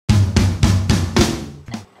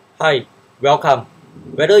Hi, welcome.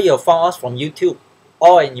 Whether you have found us from YouTube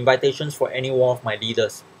or an invitation for any one of my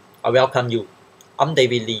leaders, I welcome you. I'm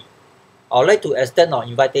David Lee. I would like to extend our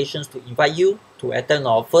invitations to invite you to attend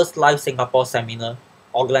our first live Singapore seminar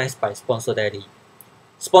organized by Sponsor Daddy.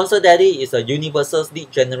 Sponsor Daddy is a universal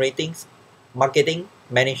lead generating, marketing,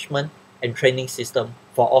 management, and training system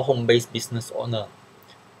for all home-based business owners.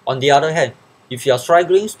 On the other hand, if you are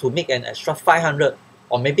struggling to make an extra 500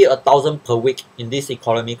 or maybe 1,000 per week in this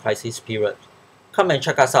economy crisis period, come and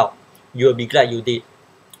check us out. You will be glad you did.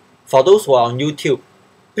 For those who are on YouTube,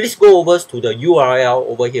 please go over to the URL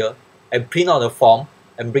over here and print out the form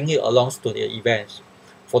and bring it along to the events.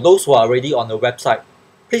 For those who are already on the website,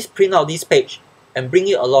 please print out this page and bring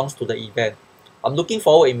it along to the event. I'm looking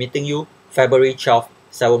forward in meeting you February 12th,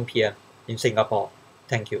 7 p.m. in Singapore.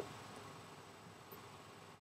 Thank you.